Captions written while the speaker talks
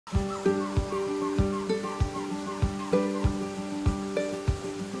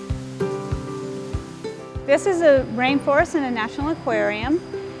This is a rainforest in a national aquarium.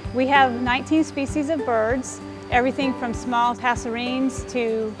 We have 19 species of birds, everything from small passerines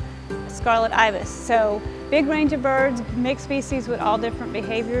to scarlet ibis. So big range of birds, mixed species with all different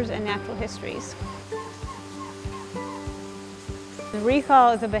behaviors and natural histories. The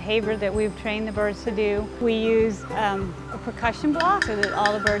recall is a behavior that we've trained the birds to do. We use a percussion block so that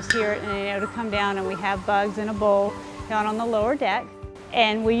all the birds hear it and they know to come down, and we have bugs in a bowl down on the lower deck.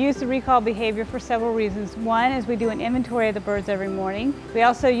 And we use the recall behavior for several reasons. One is we do an inventory of the birds every morning. We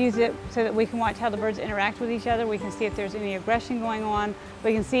also use it so that we can watch how the birds interact with each other. We can see if there's any aggression going on.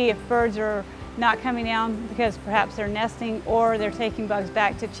 We can see if birds are not coming down because perhaps they're nesting or they're taking bugs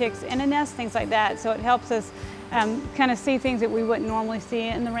back to chicks in a nest, things like that. So it helps us kind of see things that we wouldn't normally see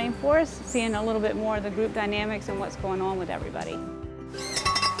in the rainforest, seeing a little bit more of the group dynamics and what's going on with everybody.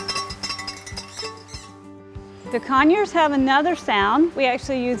 The conures have another sound. We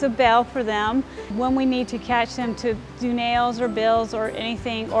actually use a bell for them when we need to catch them to do nails or bills or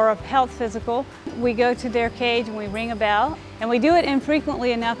anything, or a health physical. We go to their cage and we ring a bell, and we do it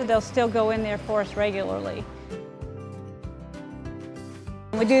infrequently enough that they'll still go in there for us regularly.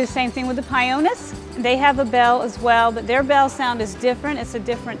 We do the same thing with the pionis. They have a bell as well, but their bell sound is different. It's a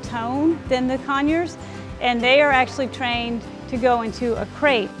different tone than the conures, and they are actually trained to go into a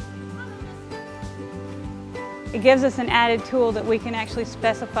crate. It gives us an added tool that we can actually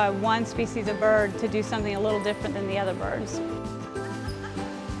specify one species of bird to do something a little different than the other birds.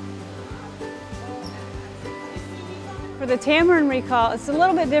 For the tamarin recall, it's a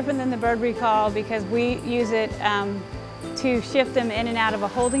little bit different than the bird recall because we use it to shift them in and out of a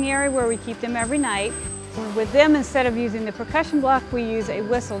holding area where we keep them every night. With them, instead of using the percussion block, we use a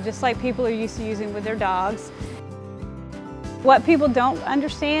whistle, just like people are used to using with their dogs. What people don't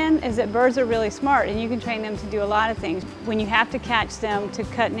understand is that birds are really smart, and you can train them to do a lot of things. When you have to catch them to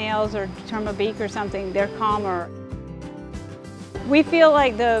cut nails or trim a beak or something, they're calmer. We feel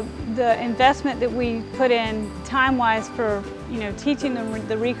like the investment that we put in time-wise for teaching them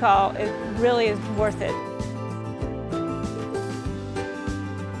the recall, it really is worth it.